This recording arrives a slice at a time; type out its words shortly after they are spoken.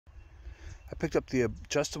I picked up the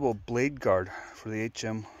adjustable blade guard for the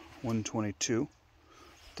HM122.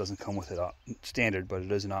 Doesn't come with it standard, but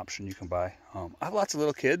it is an option you can buy. I have lots of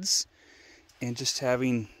little kids, and just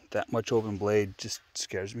having that much open blade just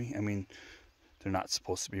scares me. I mean, they're not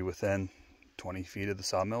supposed to be within 20 feet of the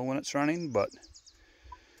sawmill when it's running, but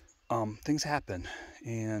things happen,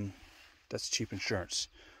 and that's cheap insurance.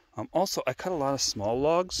 Also, I cut a lot of small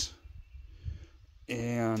logs,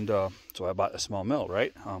 and so I bought a small mill,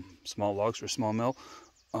 right? Small logs for a small mill,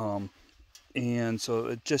 and so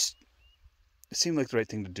it seemed like the right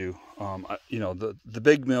thing to do. You know, the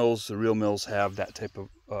big mills, the real mills, have that type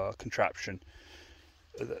of contraption.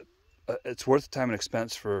 It's worth the time and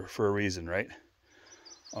expense for a reason, right?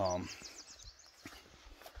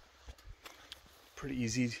 Pretty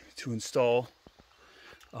easy to install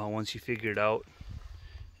once you figure it out.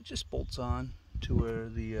 It just bolts on to where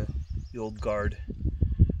the old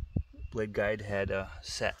blade guide had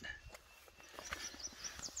set.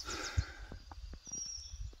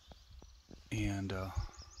 And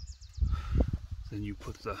then you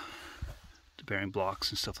put the bearing blocks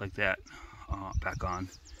and stuff like that back on.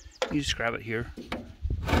 You just grab it here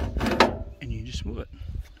and you just move it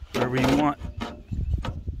wherever you want.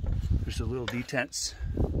 There's the little detents.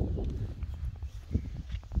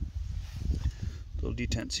 Little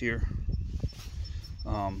detents here.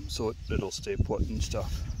 So it'll stay put and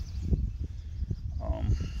stuff.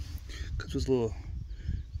 Comes with a little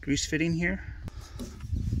grease fitting here.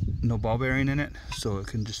 No ball bearing in it, so it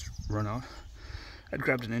can just run out. I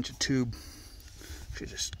grabbed an inch of tube. Actually,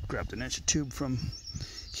 just grabbed an inch of tube from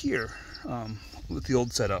here with the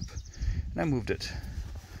old setup, and I moved it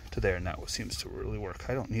to there, and that seems to really work.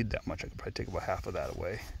 I don't need that much. I could probably take about half of that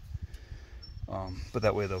away, but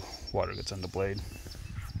that way the water gets on the blade.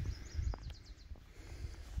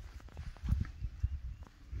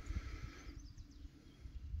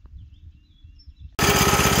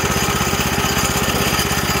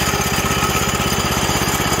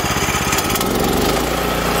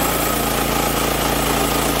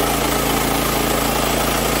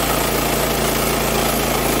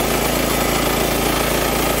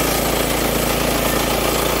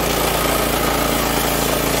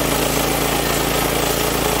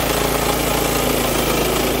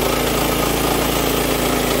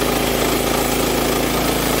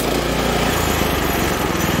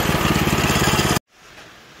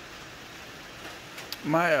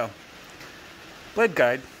 My blade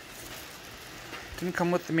guide didn't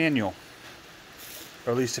come with the manual,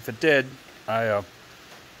 or at least if it did, I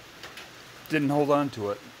didn't hold on to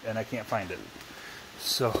it, and I can't find it.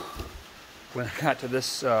 So when I got to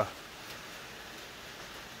this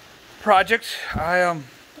project, I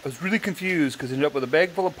was really confused because I ended up with a bag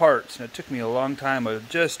full of parts, and it took me a long time of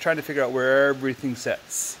just trying to figure out where everything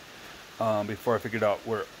sets before I figured out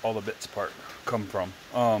where all the bits come from.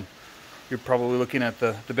 You're probably looking at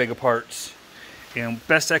the bag of parts, and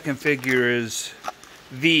best I can figure is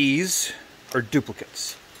these are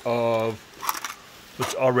duplicates of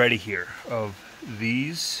what's already here, of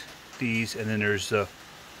these, and then there's the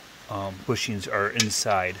bushings are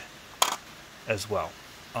inside as well.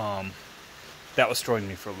 That was throwing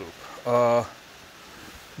me for a loop.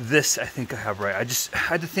 This I think I have right. I just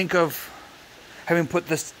had to think of having put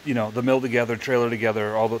this, you know, the mill together, trailer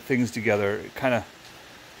together, all the things together, kind of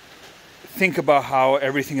think about how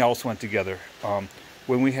everything else went together.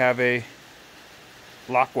 When we have a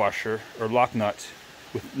lock washer or lock nut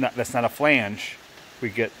that's not a flange, we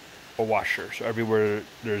get a washer. So everywhere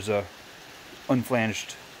there's a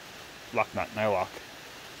unflanged lock nut, nylock,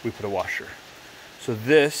 we put a washer. So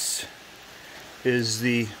this is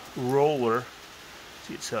the roller.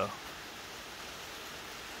 See, it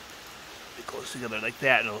goes together like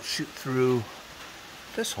that, and it'll shoot through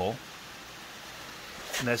this hole.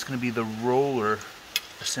 And that's going to be the roller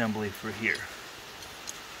assembly for here.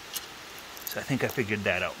 So I think I figured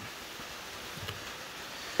that out.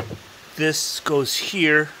 This goes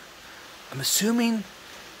here. I'm assuming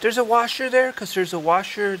there's a washer there, because there's a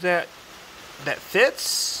washer that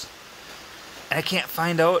fits. And I can't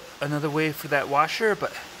find out another way for that washer,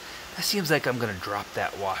 but that seems like I'm going to drop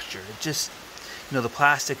that washer. It just, you know, the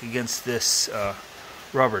plastic against this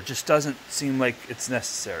rubber just doesn't seem like it's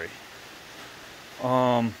necessary.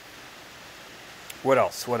 What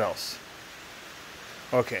else?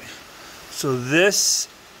 Okay, so this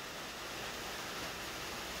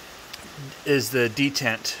is the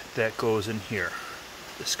detent that goes in here.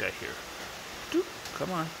 This guy here.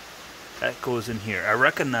 Come on. That goes in here. I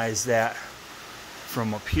recognize that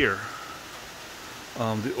from up here.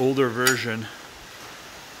 The older version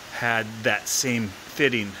had that same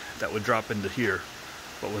fitting that would drop into here.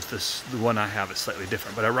 but with this, the one I have, it's slightly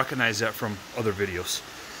different. But I recognize that from other videos.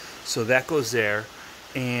 So that goes there,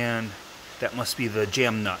 and that must be the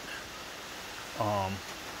jam nut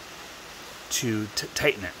to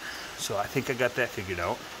tighten it. So I think I got that figured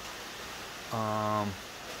out.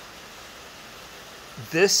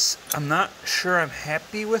 This I'm not sure I'm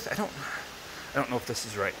happy with. I don't know if this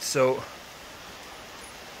is right. So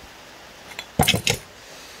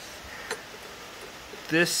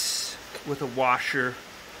this with a washer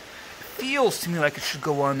feels to me like it should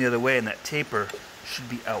go on the other way, and that taper should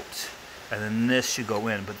be out, and then this should go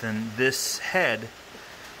in, but then this head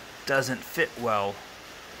doesn't fit well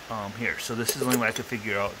here. So this is the only way I could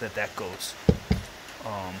figure out that goes,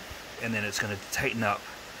 and then it's going to tighten up,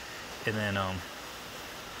 and then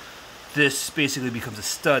this basically becomes a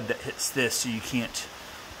stud that hits this, so you can't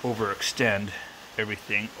overextend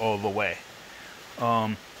everything all the way.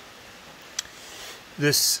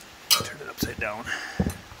 This, turn it upside down.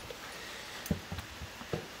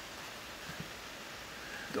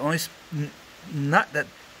 The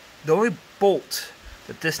only bolt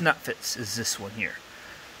that this nut fits is this one here.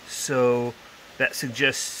 So that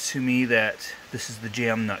suggests to me that this is the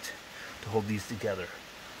jam nut to hold these together.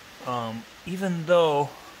 Even though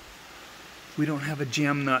we don't have a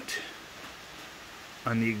jam nut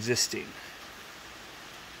on the existing.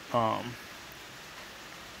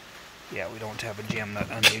 Yeah, we don't have a jam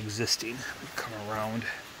nut on the existing. We come around.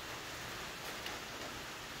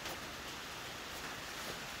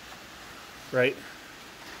 Right?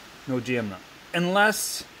 No jam nut.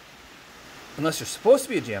 Unless there's supposed to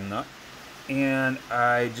be a jam nut, and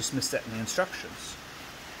I just missed that in the instructions.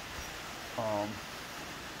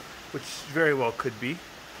 Which very well could be,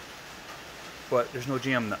 but there's no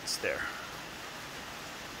jam nuts there.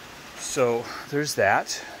 So there's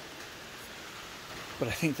that. But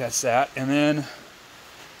I think that's that. And then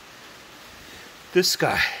this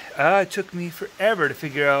guy. It took me forever to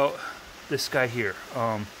figure out this guy here.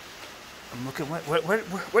 I'm looking,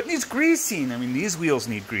 what needs greasing? I mean, these wheels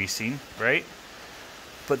need greasing, right?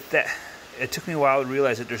 But it took me a while to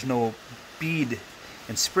realize that there's no bead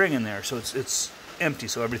and spring in there, so it's empty,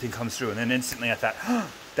 so everything comes through. And then instantly I thought, oh,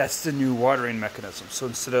 that's the new watering mechanism. So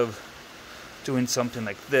instead of doing something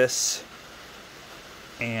like this,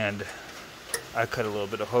 and I cut a little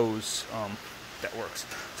bit of hose, that works.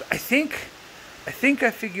 So I think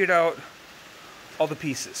I figured out all the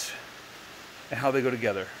pieces and how they go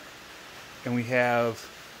together. And we have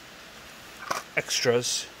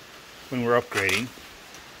extras when we're upgrading.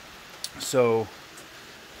 So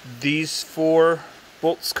these 4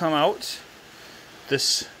 bolts come out.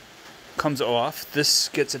 This comes off. This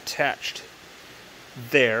gets attached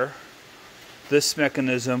there. This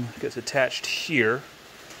mechanism gets attached here.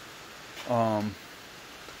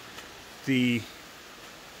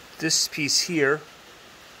 This piece here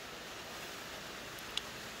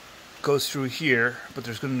goes through here, but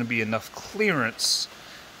there's going to be enough clearance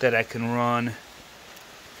that I can run.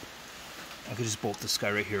 I could just bolt this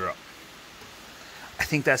guy right here up. I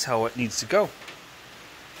think that's how it needs to go.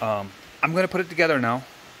 I'm going to put it together now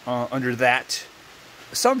under that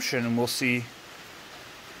assumption, and we'll see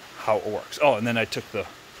how it works. Oh, and then I took the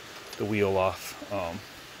wheel off.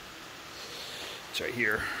 It's right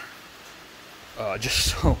here, just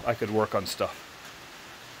so I could work on stuff.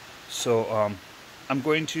 So I'm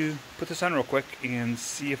going to put this on real quick and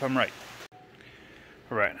see if I'm right.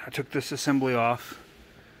 Alright, I took this assembly off.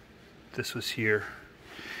 This was here,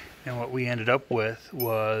 and what we ended up with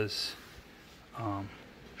was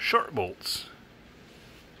short bolts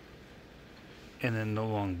and then the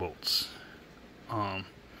long bolts.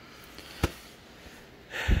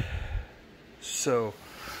 So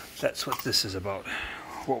that's what this is about.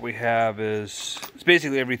 What we have is, it's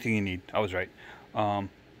basically everything you need. I was right.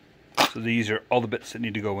 So these are all the bits that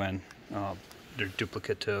need to go in. They're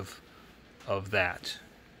duplicative of that,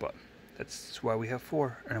 but that's why we have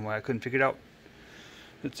 4, and why I couldn't figure it out.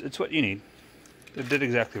 It's what you need. It did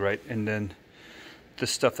exactly right, and then the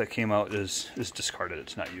stuff that came out is discarded.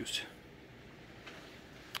 It's not used.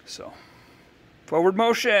 So, forward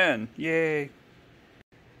motion! Yay!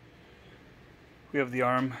 We have the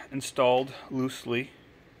arm installed loosely.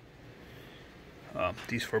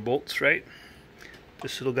 These 4 bolts, right?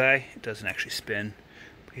 This little guy, it doesn't actually spin.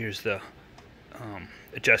 But here's the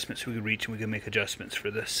adjustments we could reach, and we can make adjustments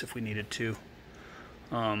for this if we needed to.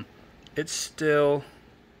 It's still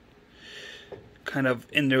kind of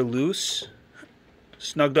in there loose,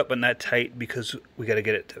 snugged up but not tight, because we got to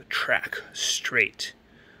get it to track straight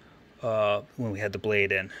when we had the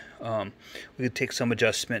blade in. We could take some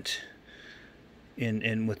adjustment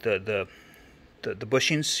in with the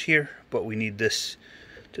bushings here, but we need this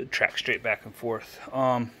to track straight back and forth.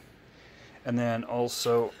 And then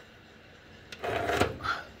also, if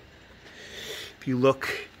you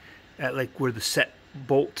look at like where the set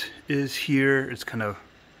bolt is here, it's kind of,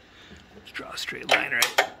 let's draw a straight line,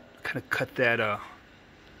 right? Kind of cut that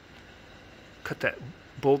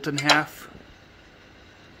bolt in half.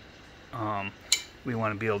 We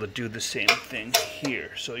want to be able to do the same thing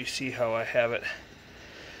here. So you see how I have it,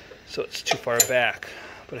 so it's too far back,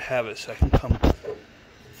 but I have it so I can come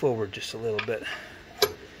forward just a little bit.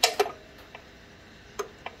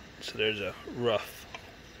 So there's a rough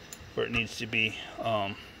where it needs to be.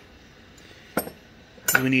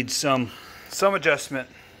 We need some adjustment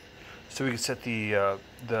so we can set the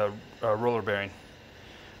roller bearing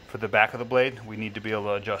for the back of the blade. We need to be able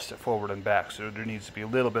to adjust it forward and back, so there needs to be a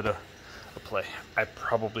little bit of play. I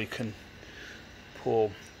probably can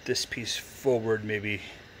pull this piece forward maybe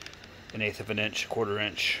 1/8 of an inch, 1/4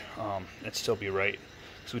 inch, and still be right,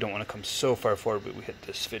 because we don't want to come so far forward but we hit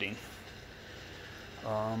this fitting.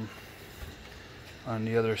 On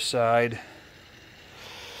the other side,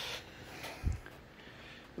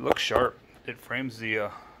 it looks sharp. It frames the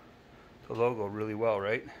logo really well,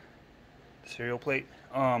 right? The serial plate.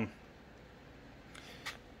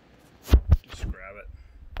 Just grab it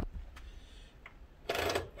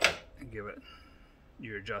and give it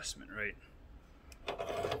your adjustment, right?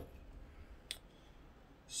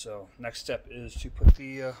 So next step is to put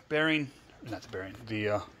the bearing, not the bearing,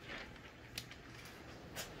 the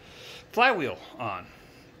flywheel on,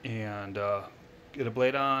 and get a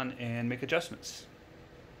blade on and make adjustments.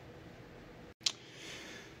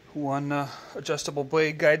 One adjustable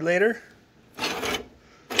blade guide later.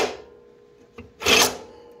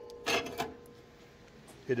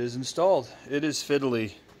 It is installed. It is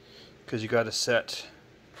fiddly because you got to set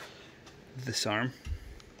this arm,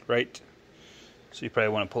 right? So you probably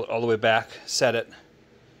want to pull it all the way back, set it,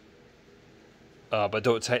 but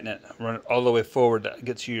don't tighten it. Run it all the way forward. That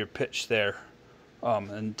gets you your pitch there,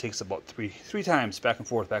 and it takes about three times back and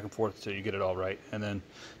forth till you get it all right. And then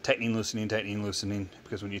tightening, loosening,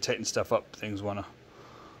 because when you tighten stuff up, things want to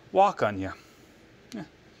walk on you. Yeah,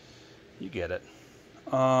 you get it.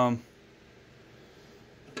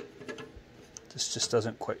 This just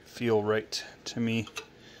doesn't quite feel right to me,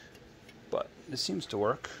 but it seems to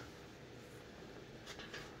work.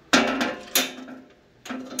 And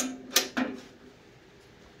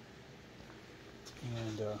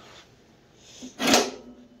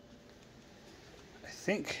I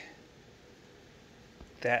think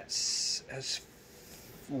that's as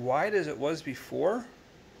wide as it was before.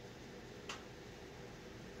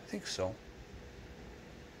 I think so.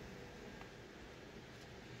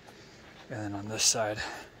 And then on this side,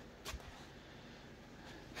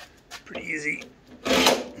 pretty easy.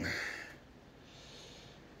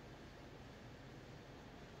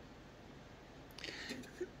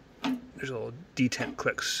 There's a little detent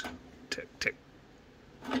clicks. Tick, tick,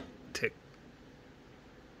 tick,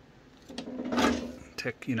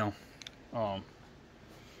 tick, you know.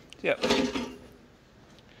 Yep.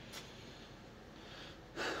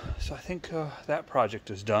 So I think that project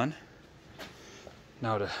is done.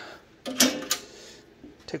 Now to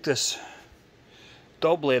take this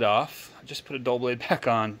dull blade off. I just put a dull blade back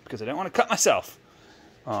on because I didn't want to cut myself.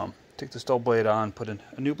 Take this dull blade on, put a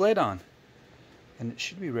new blade on, and it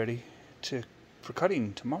should be ready for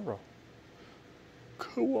cutting tomorrow.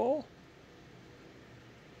 Cool.